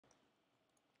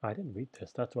I didn't read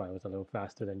this. That's why I was a little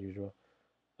faster than usual.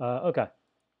 Okay.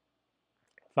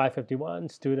 551,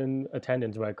 student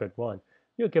attendance record 1.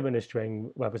 You're given a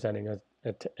string representing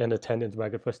an attendance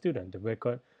record for a student. The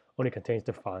record only contains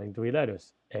the following three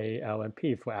letters, A, L, and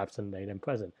P for absent, late, and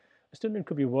present. A student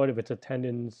could be rewarded if its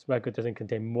attendance record doesn't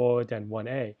contain more than one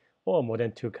A or more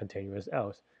than two continuous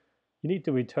Ls. You need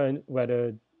to return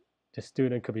whether the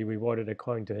student could be rewarded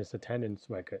according to his attendance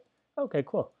record. Okay,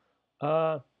 cool.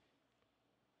 I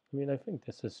think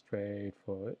this is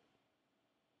straightforward,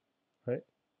 right?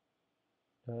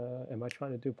 Am I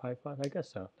trying to do Python? I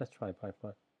guess so. Let's try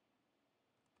Python.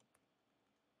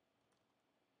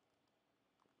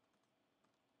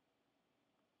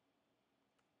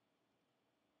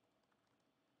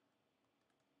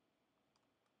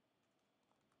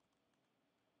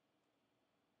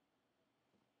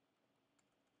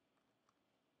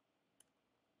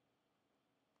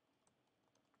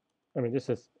 This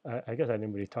is, I guess I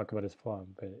didn't really talk about this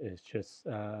form, but it's just,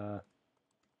 I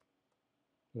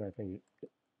think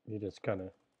you just kind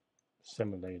of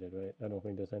simulate it, right? I don't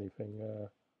think there's anything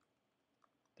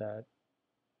there's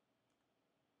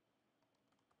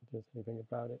anything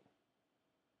about it.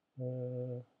 I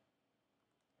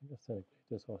guess technically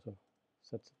this also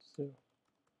sets it to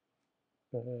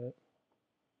 0.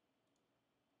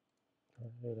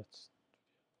 But that's,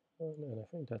 and I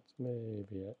think that's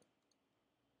maybe it.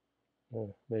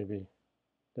 Maybe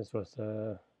this was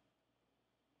a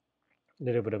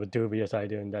little bit of a dubious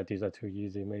idea in that these are too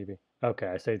easy, maybe. Okay,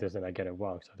 I say this and I get it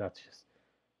wrong, so that's just,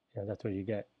 yeah, that's what you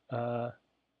get. Well,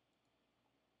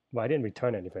 I didn't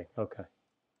return anything. Okay.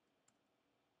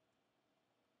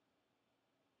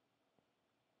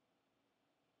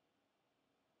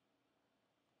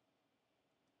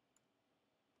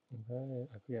 Okay,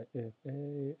 I forget if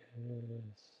A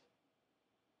is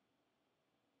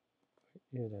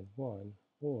greater than 1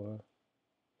 or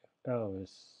if L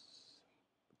is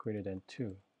greater than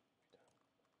 2.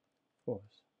 False.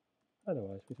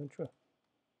 Otherwise, return true.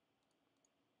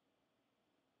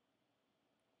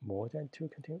 More than 2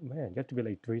 continuous? Man, you have to be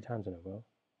like 3 times in a row.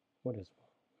 What is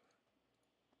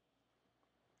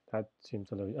wrong? That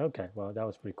seems a little... Okay, well, that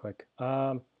was pretty quick.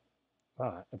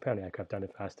 Apparently I could have done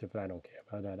it faster, but I don't care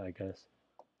about that, I guess.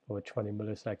 Over 20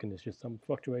 milliseconds is just some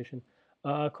fluctuation.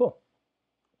 Cool.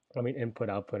 Input,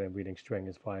 output, and reading string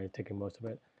is probably taking most of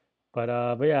it. But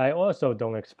yeah, I also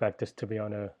don't expect this to be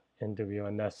on a interview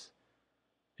unless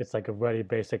it's like a really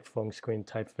basic phone screen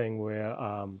type thing where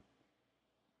I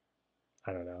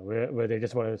don't know, where they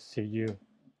just want to see you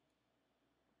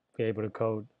be able to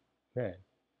code. Man.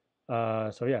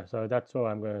 So yeah, so that's all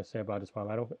I'm gonna say about this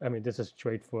problem. This is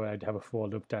straightforward. I have a for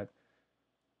loop that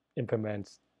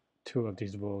implements 2 of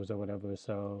these rules or whatever,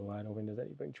 so I don't think there's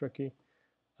anything tricky.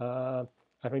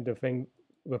 I think the thing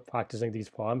with practicing these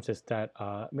problems is that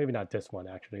maybe not this one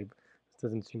actually. This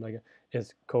doesn't seem like it.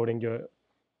 Is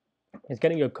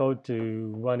getting your code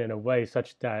to run in a way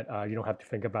such that you don't have to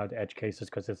think about the edge cases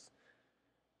because it's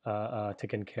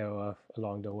taken care of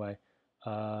along the way.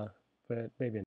 But maybe